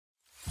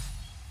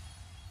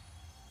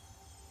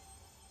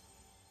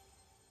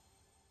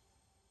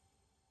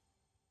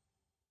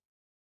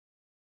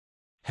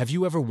Have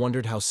you ever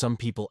wondered how some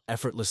people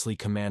effortlessly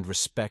command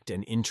respect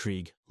and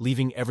intrigue,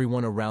 leaving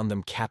everyone around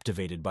them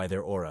captivated by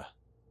their aura?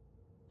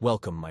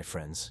 Welcome, my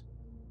friends.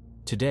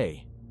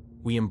 Today,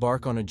 we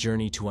embark on a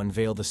journey to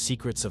unveil the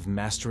secrets of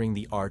mastering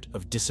the art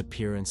of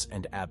disappearance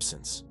and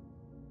absence.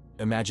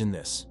 Imagine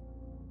this: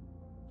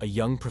 a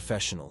young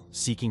professional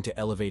seeking to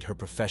elevate her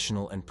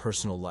professional and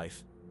personal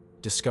life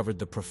discovered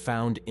the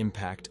profound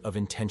impact of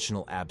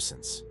intentional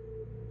absence.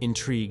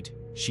 Intrigued,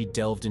 she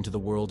delved into the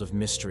world of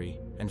mystery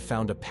and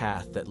found a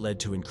path that led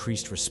to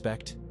increased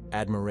respect,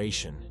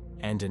 admiration,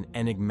 and an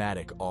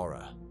enigmatic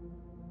aura.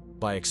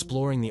 By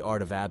exploring the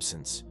art of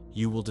absence,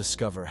 you will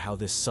discover how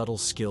this subtle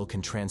skill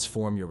can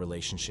transform your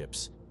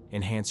relationships,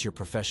 enhance your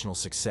professional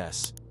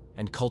success,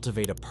 and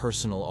cultivate a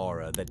personal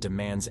aura that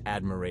demands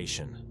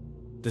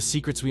admiration. The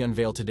secrets we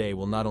unveil today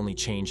will not only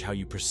change how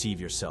you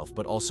perceive yourself,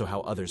 but also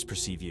how others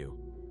perceive you.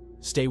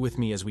 Stay with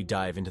me as we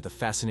dive into the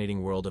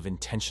fascinating world of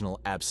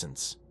intentional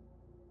absence.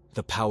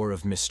 The power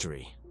of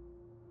mystery.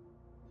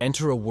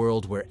 Enter a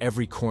world where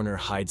every corner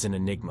hides an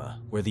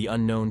enigma, where the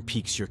unknown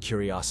piques your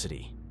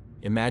curiosity.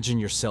 Imagine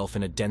yourself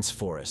in a dense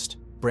forest,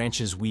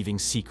 branches weaving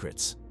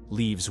secrets,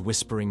 leaves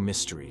whispering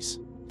mysteries.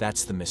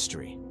 That's the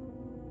mystery.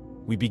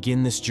 We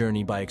begin this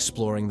journey by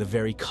exploring the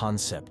very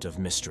concept of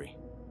mystery.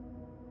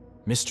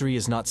 Mystery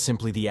is not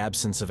simply the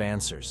absence of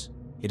answers.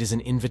 It is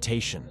an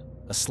invitation,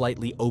 a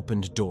slightly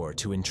opened door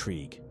to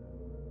intrigue.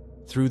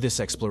 Through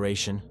this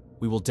exploration,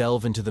 we will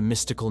delve into the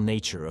mystical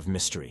nature of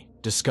mystery,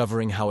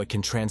 discovering how it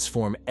can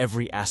transform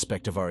every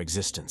aspect of our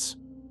existence,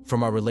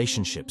 from our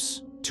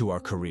relationships to our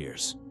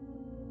careers.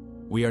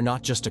 We are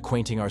not just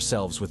acquainting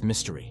ourselves with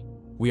mystery.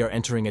 We are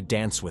entering a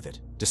dance with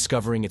it,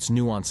 discovering its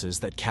nuances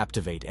that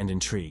captivate and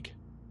intrigue.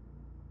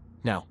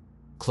 Now,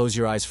 close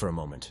your eyes for a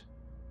moment.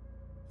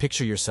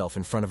 Picture yourself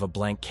in front of a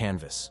blank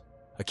canvas,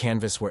 a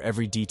canvas where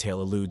every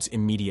detail eludes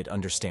immediate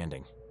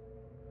understanding.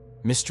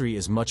 Mystery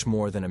is much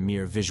more than a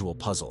mere visual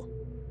puzzle.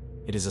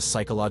 It is a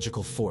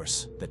psychological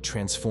force that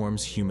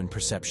transforms human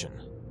perception.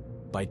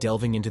 By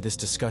delving into this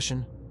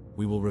discussion,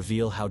 we will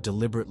reveal how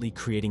deliberately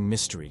creating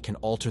mystery can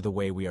alter the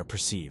way we are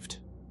perceived.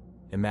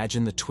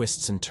 Imagine the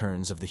twists and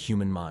turns of the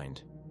human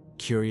mind,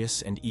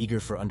 curious and eager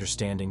for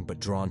understanding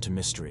but drawn to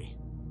mystery.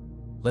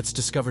 Let's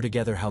discover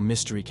together how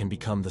mystery can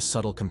become the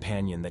subtle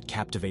companion that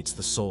captivates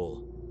the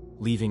soul,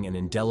 leaving an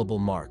indelible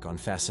mark on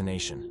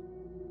fascination.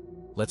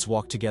 Let's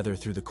walk together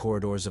through the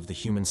corridors of the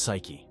human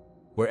psyche,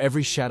 where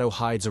every shadow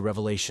hides a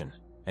revelation,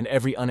 and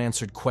every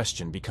unanswered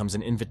question becomes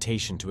an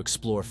invitation to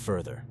explore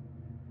further.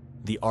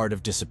 The art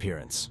of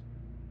disappearance.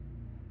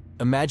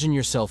 Imagine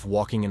yourself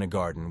walking in a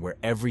garden where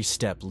every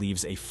step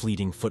leaves a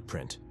fleeting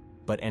footprint,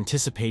 but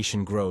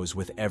anticipation grows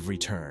with every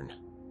turn.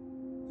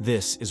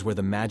 This is where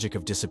the magic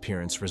of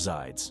disappearance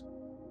resides.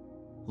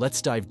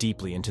 Let's dive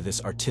deeply into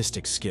this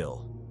artistic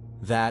skill,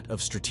 that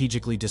of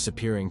strategically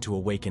disappearing to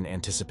awaken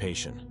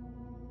anticipation.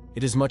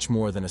 It is much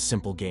more than a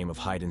simple game of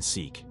hide and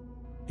seek.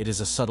 It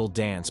is a subtle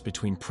dance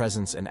between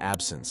presence and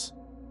absence,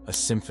 a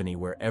symphony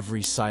where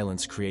every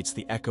silence creates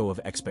the echo of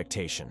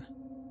expectation.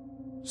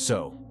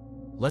 So,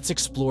 let's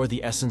explore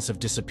the essence of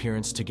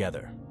disappearance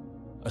together,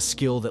 a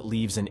skill that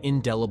leaves an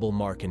indelible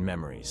mark in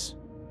memories.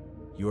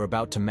 You are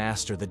about to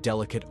master the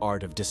delicate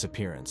art of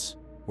disappearance,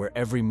 where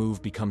every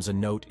move becomes a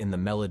note in the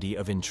melody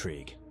of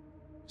intrigue.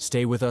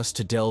 Stay with us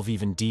to delve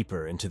even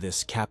deeper into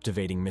this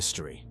captivating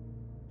mystery.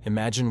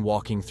 Imagine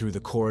walking through the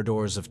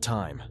corridors of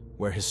time,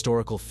 where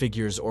historical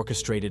figures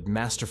orchestrated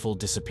masterful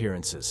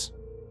disappearances.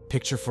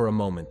 Picture for a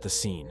moment the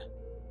scene.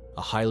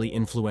 A highly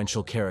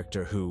influential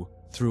character who,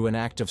 through an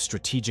act of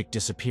strategic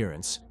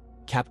disappearance,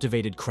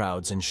 captivated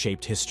crowds and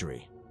shaped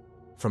history.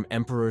 From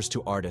emperors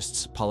to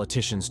artists,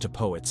 politicians to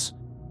poets,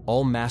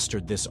 all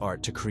mastered this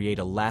art to create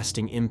a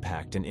lasting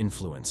impact and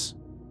influence.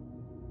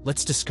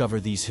 Let's discover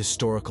these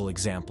historical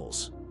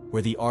examples,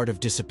 where the art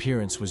of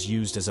disappearance was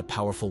used as a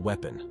powerful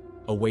weapon,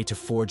 a way to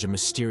forge a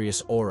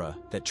mysterious aura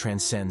that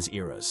transcends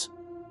eras.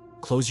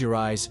 Close your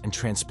eyes and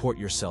transport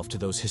yourself to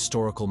those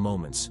historical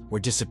moments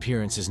where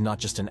disappearance is not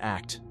just an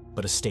act,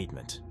 but a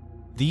statement.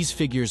 These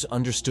figures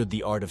understood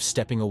the art of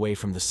stepping away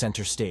from the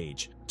center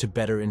stage to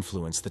better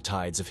influence the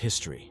tides of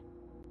history.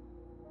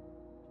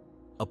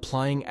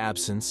 Applying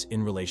absence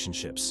in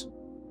relationships.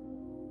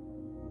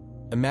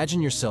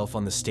 Imagine yourself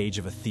on the stage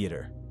of a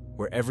theater,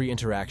 where every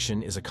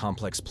interaction is a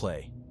complex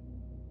play.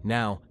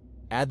 Now,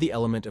 add the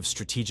element of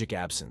strategic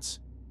absence,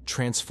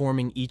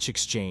 transforming each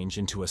exchange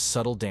into a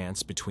subtle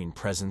dance between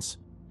presence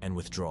and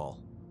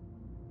withdrawal.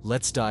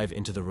 Let's dive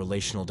into the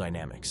relational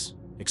dynamics,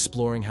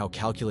 exploring how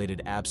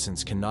calculated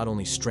absence can not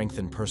only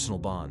strengthen personal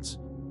bonds,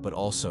 but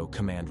also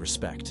command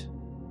respect.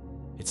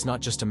 It's not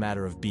just a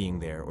matter of being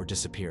there or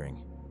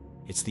disappearing.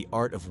 It's the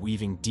art of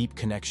weaving deep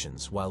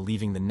connections while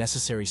leaving the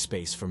necessary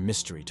space for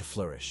mystery to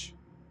flourish.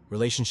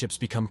 Relationships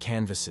become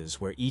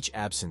canvases where each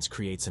absence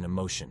creates an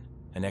emotion,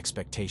 an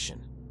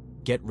expectation.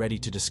 Get ready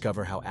to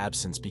discover how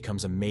absence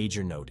becomes a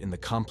major note in the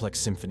complex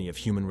symphony of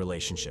human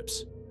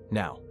relationships.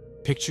 Now,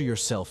 picture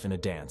yourself in a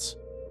dance,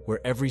 where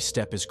every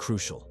step is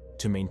crucial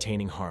to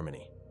maintaining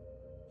harmony.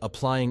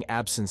 Applying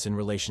absence in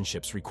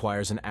relationships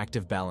requires an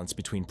active balance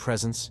between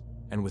presence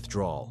and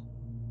withdrawal.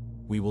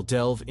 We will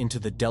delve into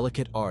the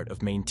delicate art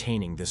of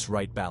maintaining this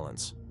right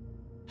balance.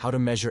 How to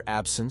measure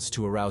absence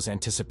to arouse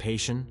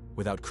anticipation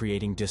without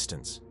creating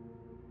distance.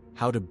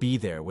 How to be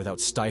there without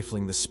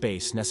stifling the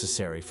space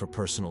necessary for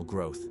personal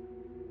growth.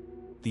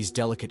 These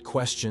delicate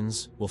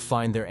questions will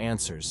find their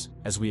answers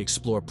as we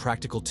explore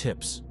practical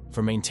tips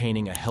for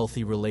maintaining a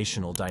healthy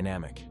relational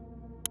dynamic.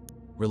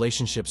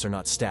 Relationships are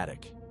not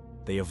static.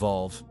 They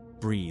evolve,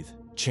 breathe,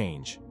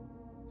 change.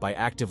 By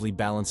actively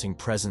balancing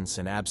presence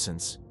and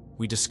absence,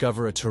 we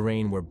discover a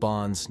terrain where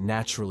bonds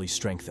naturally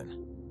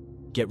strengthen.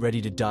 Get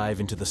ready to dive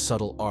into the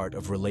subtle art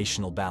of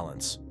relational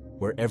balance,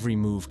 where every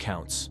move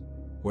counts,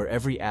 where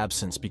every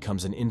absence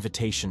becomes an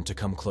invitation to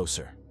come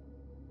closer.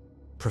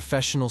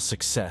 Professional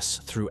success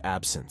through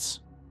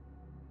absence.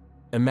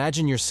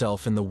 Imagine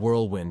yourself in the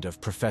whirlwind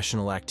of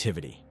professional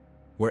activity,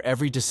 where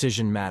every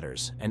decision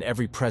matters and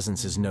every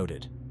presence is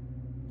noted.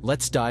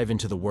 Let's dive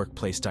into the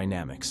workplace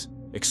dynamics,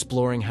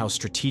 exploring how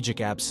strategic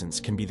absence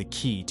can be the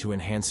key to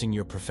enhancing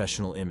your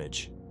professional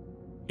image.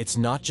 It's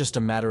not just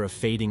a matter of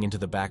fading into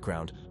the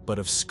background, but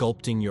of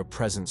sculpting your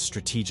presence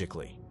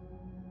strategically.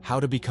 How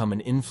to become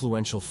an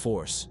influential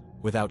force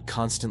without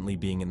constantly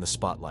being in the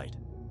spotlight.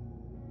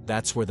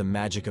 That's where the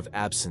magic of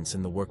absence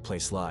in the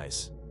workplace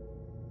lies.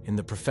 In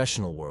the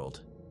professional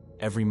world,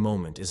 every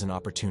moment is an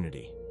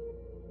opportunity.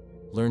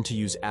 Learn to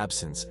use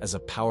absence as a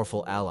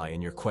powerful ally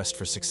in your quest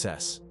for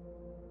success.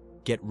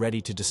 Get ready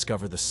to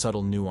discover the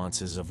subtle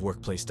nuances of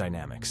workplace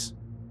dynamics.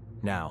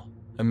 Now,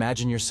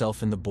 imagine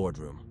yourself in the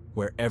boardroom,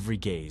 where every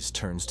gaze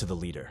turns to the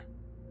leader.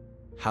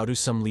 How do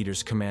some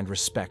leaders command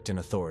respect and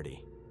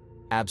authority?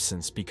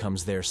 Absence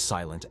becomes their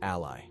silent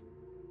ally.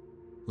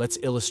 Let's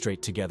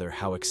illustrate together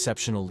how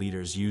exceptional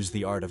leaders use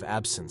the art of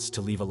absence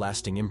to leave a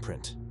lasting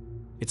imprint.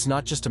 It's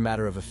not just a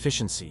matter of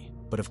efficiency,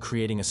 but of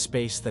creating a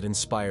space that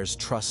inspires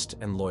trust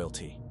and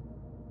loyalty.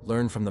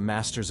 Learn from the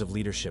masters of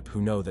leadership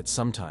who know that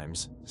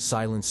sometimes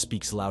silence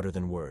speaks louder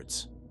than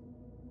words.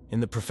 In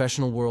the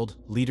professional world,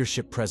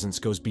 leadership presence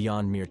goes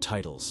beyond mere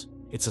titles.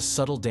 It's a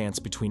subtle dance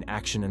between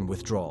action and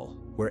withdrawal,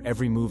 where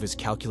every move is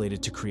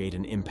calculated to create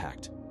an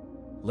impact.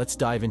 Let's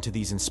dive into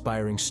these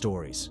inspiring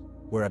stories,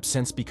 where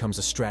absence becomes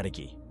a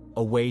strategy,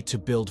 a way to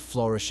build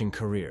flourishing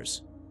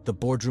careers. The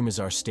boardroom is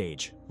our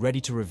stage,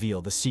 ready to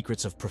reveal the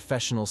secrets of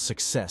professional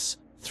success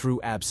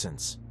through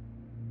absence.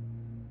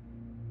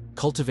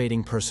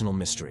 Cultivating personal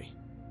mystery.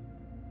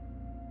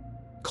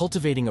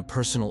 Cultivating a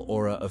personal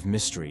aura of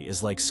mystery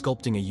is like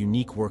sculpting a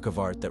unique work of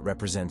art that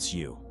represents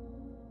you.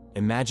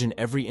 Imagine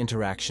every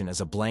interaction as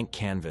a blank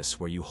canvas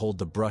where you hold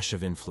the brush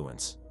of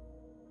influence.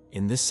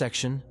 In this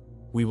section,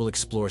 we will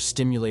explore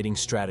stimulating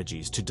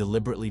strategies to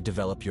deliberately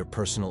develop your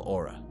personal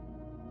aura.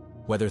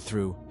 Whether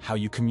through how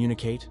you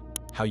communicate,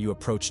 how you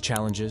approach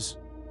challenges,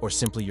 or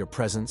simply your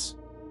presence,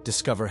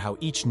 discover how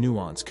each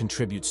nuance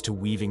contributes to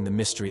weaving the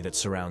mystery that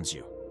surrounds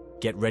you.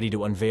 Get ready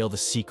to unveil the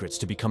secrets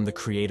to become the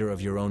creator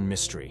of your own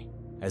mystery,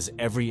 as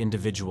every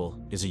individual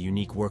is a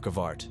unique work of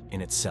art in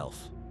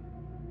itself.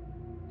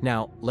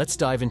 Now, let's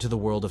dive into the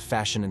world of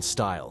fashion and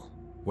style,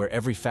 where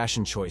every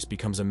fashion choice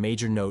becomes a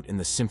major note in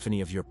the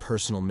symphony of your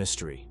personal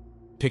mystery.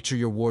 Picture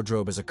your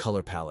wardrobe as a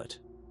color palette,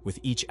 with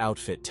each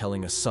outfit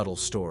telling a subtle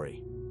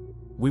story.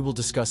 We will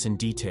discuss in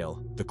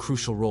detail the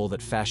crucial role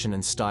that fashion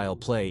and style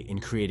play in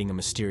creating a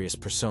mysterious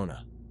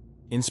persona.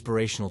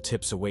 Inspirational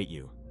tips await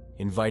you,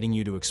 inviting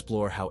you to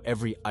explore how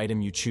every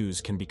item you choose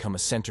can become a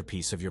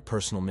centerpiece of your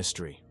personal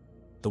mystery.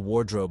 The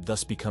wardrobe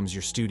thus becomes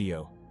your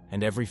studio,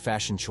 and every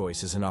fashion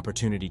choice is an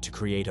opportunity to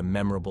create a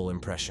memorable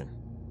impression.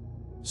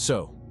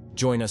 So,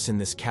 join us in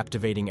this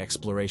captivating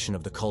exploration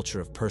of the culture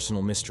of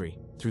personal mystery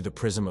through the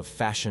prism of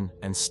fashion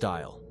and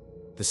style.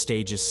 The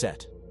stage is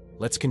set.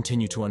 Let's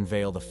continue to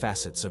unveil the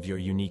facets of your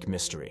unique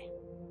mystery.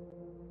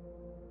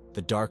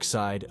 The dark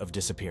side of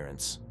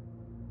disappearance.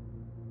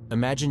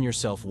 Imagine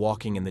yourself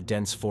walking in the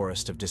dense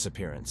forest of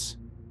disappearance,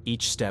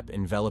 each step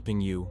enveloping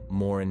you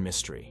more in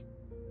mystery.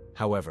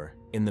 However,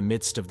 in the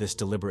midst of this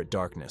deliberate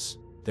darkness,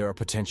 there are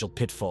potential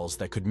pitfalls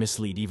that could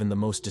mislead even the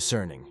most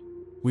discerning.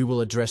 We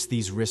will address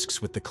these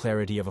risks with the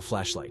clarity of a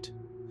flashlight.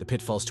 The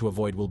pitfalls to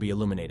avoid will be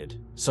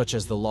illuminated, such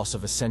as the loss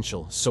of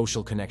essential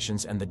social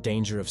connections and the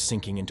danger of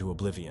sinking into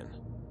oblivion.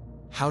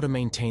 How to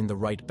maintain the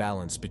right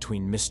balance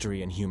between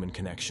mystery and human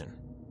connection.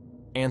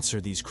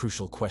 Answer these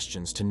crucial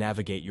questions to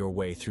navigate your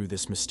way through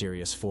this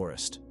mysterious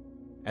forest.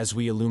 As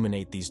we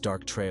illuminate these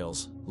dark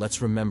trails,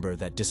 let's remember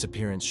that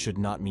disappearance should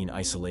not mean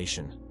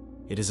isolation.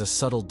 It is a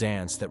subtle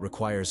dance that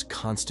requires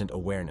constant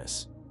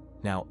awareness.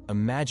 Now,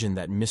 imagine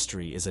that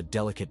mystery is a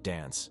delicate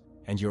dance,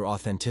 and your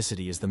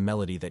authenticity is the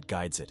melody that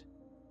guides it.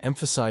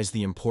 Emphasize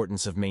the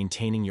importance of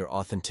maintaining your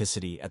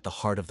authenticity at the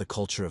heart of the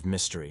culture of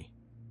mystery.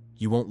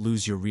 You won't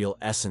lose your real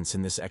essence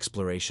in this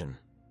exploration.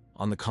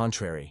 On the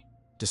contrary,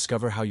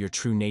 discover how your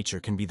true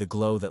nature can be the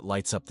glow that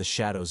lights up the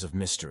shadows of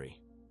mystery.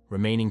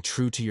 Remaining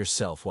true to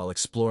yourself while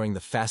exploring the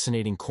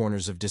fascinating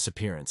corners of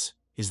disappearance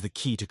is the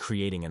key to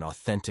creating an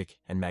authentic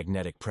and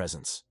magnetic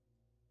presence.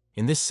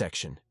 In this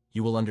section,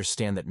 you will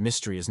understand that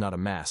mystery is not a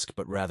mask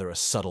but rather a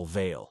subtle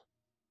veil.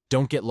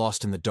 Don't get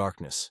lost in the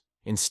darkness.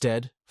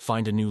 Instead,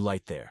 find a new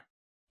light there.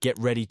 Get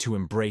ready to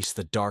embrace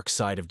the dark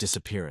side of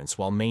disappearance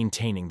while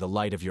maintaining the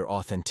light of your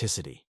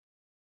authenticity.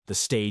 The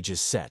stage is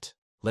set.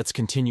 Let's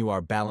continue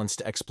our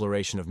balanced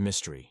exploration of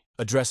mystery,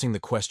 addressing the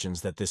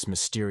questions that this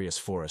mysterious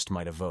forest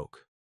might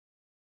evoke.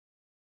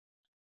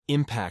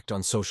 Impact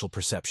on social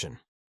perception.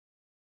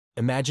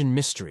 Imagine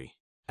mystery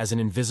as an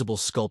invisible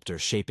sculptor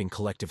shaping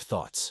collective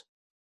thoughts.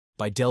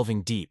 By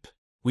delving deep,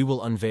 we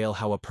will unveil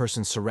how a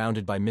person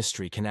surrounded by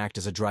mystery can act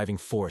as a driving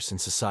force in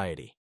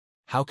society.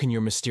 How can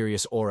your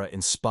mysterious aura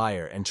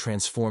inspire and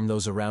transform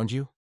those around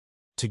you?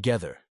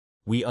 Together,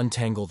 we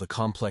untangle the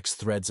complex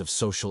threads of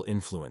social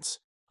influence,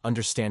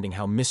 understanding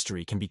how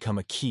mystery can become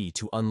a key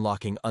to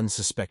unlocking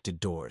unsuspected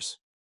doors.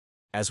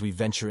 As we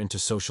venture into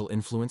social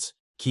influence,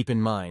 keep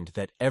in mind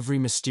that every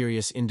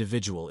mysterious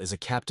individual is a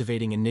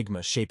captivating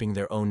enigma shaping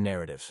their own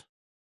narrative.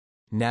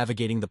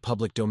 Navigating the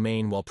public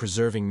domain while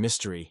preserving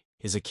mystery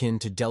is akin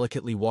to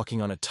delicately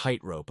walking on a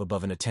tightrope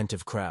above an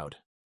attentive crowd.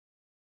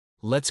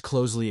 Let's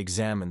closely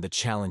examine the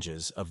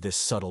challenges of this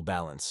subtle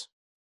balance.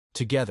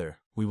 Together,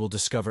 we will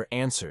discover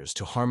answers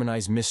to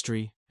harmonize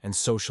mystery and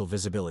social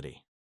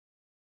visibility.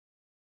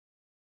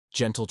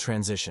 Gentle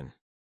transition.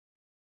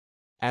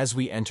 As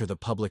we enter the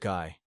public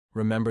eye,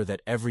 remember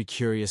that every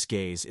curious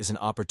gaze is an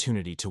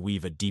opportunity to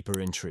weave a deeper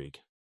intrigue.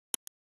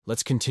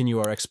 Let's continue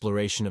our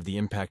exploration of the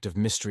impact of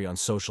mystery on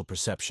social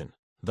perception,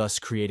 thus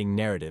creating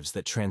narratives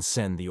that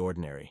transcend the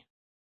ordinary.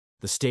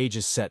 The stage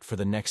is set for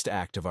the next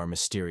act of our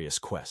mysterious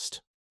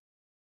quest.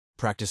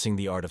 Practicing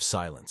the art of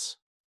silence.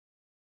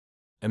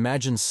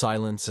 Imagine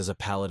silence as a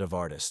palette of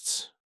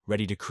artists,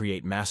 ready to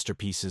create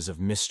masterpieces of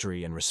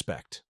mystery and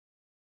respect.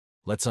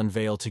 Let's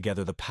unveil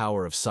together the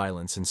power of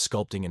silence in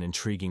sculpting an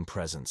intriguing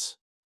presence.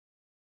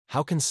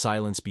 How can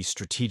silence be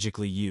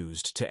strategically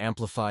used to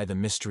amplify the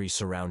mystery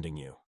surrounding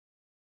you?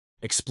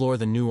 Explore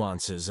the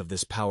nuances of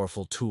this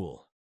powerful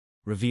tool,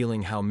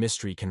 revealing how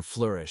mystery can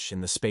flourish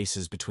in the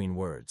spaces between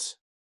words.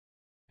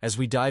 As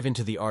we dive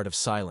into the art of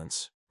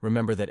silence,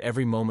 remember that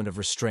every moment of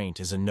restraint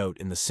is a note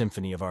in the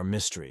symphony of our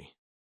mystery.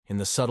 In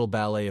the subtle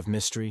ballet of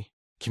mystery,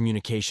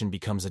 communication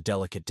becomes a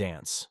delicate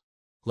dance.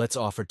 Let's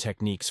offer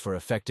techniques for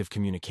effective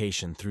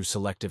communication through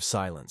selective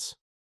silence,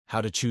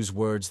 how to choose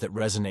words that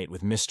resonate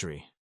with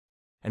mystery,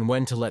 and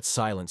when to let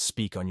silence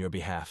speak on your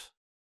behalf.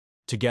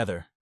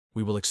 Together,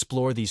 we will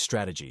explore these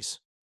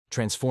strategies,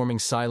 transforming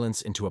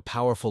silence into a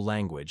powerful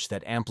language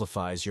that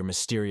amplifies your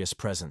mysterious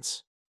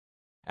presence.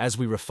 As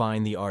we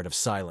refine the art of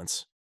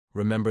silence,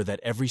 remember that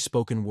every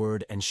spoken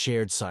word and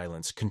shared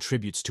silence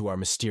contributes to our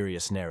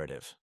mysterious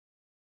narrative.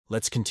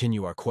 Let's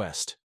continue our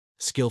quest,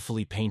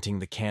 skillfully painting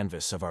the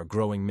canvas of our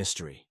growing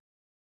mystery.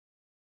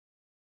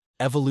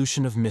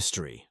 Evolution of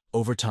mystery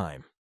over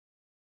time.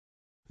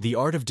 The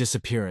art of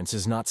disappearance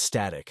is not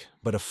static,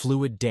 but a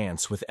fluid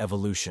dance with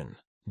evolution.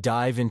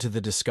 Dive into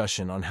the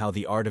discussion on how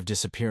the art of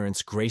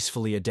disappearance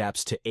gracefully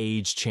adapts to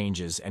age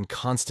changes and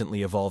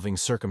constantly evolving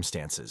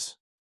circumstances.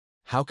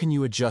 How can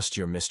you adjust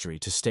your mystery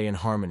to stay in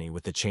harmony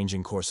with the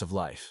changing course of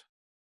life?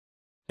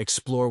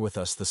 Explore with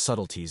us the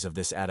subtleties of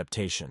this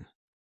adaptation,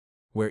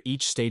 where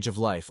each stage of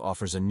life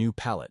offers a new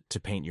palette to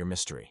paint your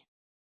mystery.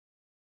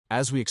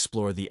 As we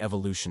explore the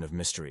evolution of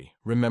mystery,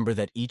 remember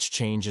that each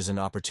change is an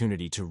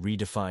opportunity to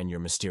redefine your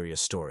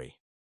mysterious story.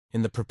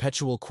 In the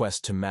perpetual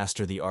quest to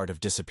master the art of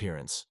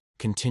disappearance,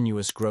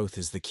 continuous growth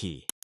is the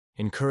key.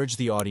 Encourage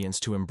the audience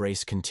to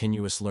embrace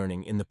continuous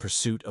learning in the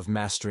pursuit of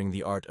mastering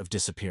the art of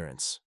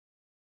disappearance.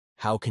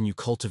 How can you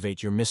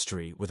cultivate your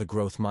mystery with a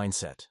growth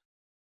mindset?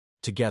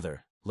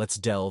 Together, let's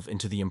delve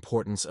into the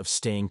importance of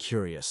staying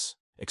curious,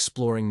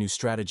 exploring new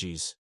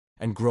strategies,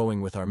 and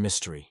growing with our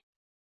mystery.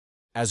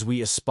 As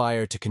we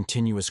aspire to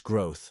continuous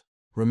growth,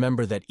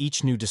 remember that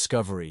each new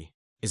discovery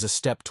is a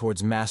step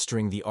towards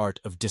mastering the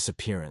art of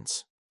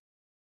disappearance.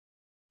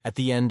 At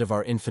the end of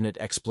our infinite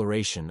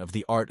exploration of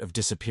the art of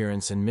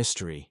disappearance and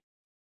mystery,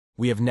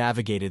 we have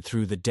navigated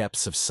through the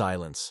depths of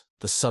silence,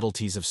 the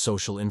subtleties of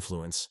social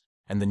influence,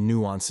 and the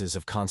nuances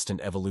of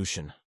constant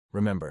evolution.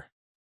 Remember,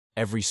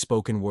 every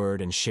spoken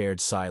word and shared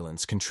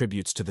silence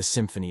contributes to the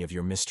symphony of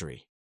your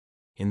mystery.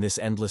 In this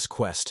endless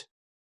quest,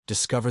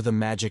 discover the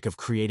magic of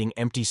creating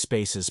empty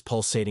spaces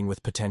pulsating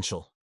with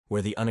potential,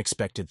 where the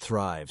unexpected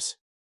thrives.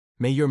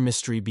 May your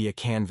mystery be a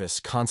canvas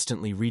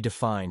constantly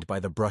redefined by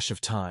the brush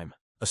of time,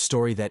 a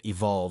story that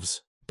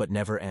evolves but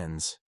never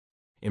ends.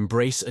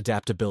 Embrace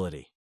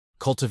adaptability,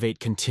 cultivate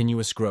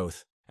continuous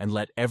growth, and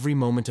let every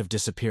moment of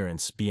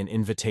disappearance be an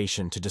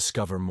invitation to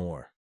discover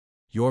more.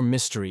 Your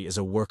mystery is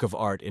a work of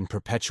art in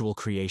perpetual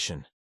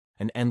creation,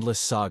 an endless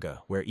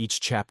saga where each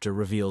chapter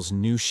reveals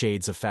new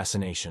shades of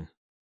fascination.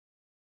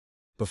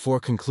 Before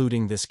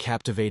concluding this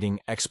captivating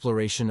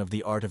exploration of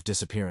the art of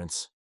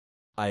disappearance,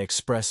 I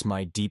express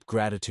my deep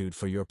gratitude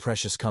for your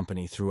precious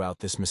company throughout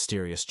this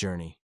mysterious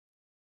journey.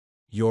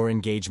 Your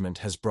engagement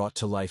has brought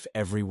to life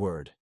every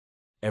word,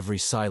 every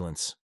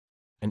silence,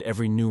 and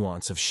every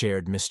nuance of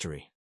shared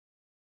mystery.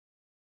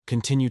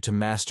 Continue to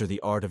master the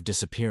art of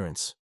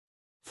disappearance,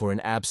 for in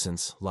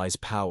absence lies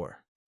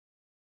power,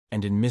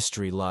 and in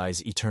mystery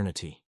lies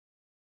eternity.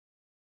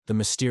 The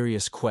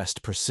mysterious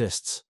quest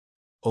persists,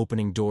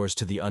 opening doors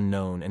to the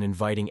unknown and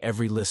inviting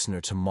every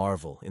listener to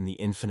marvel in the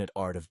infinite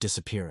art of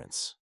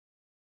disappearance.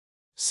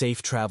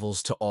 Safe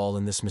travels to all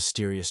in this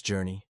mysterious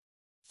journey.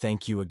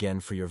 Thank you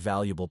again for your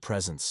valuable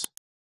presence.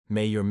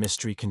 May your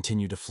mystery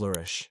continue to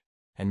flourish,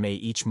 and may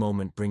each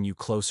moment bring you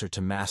closer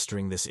to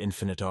mastering this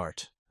infinite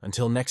art.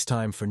 Until next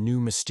time for new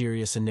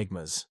mysterious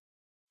enigmas.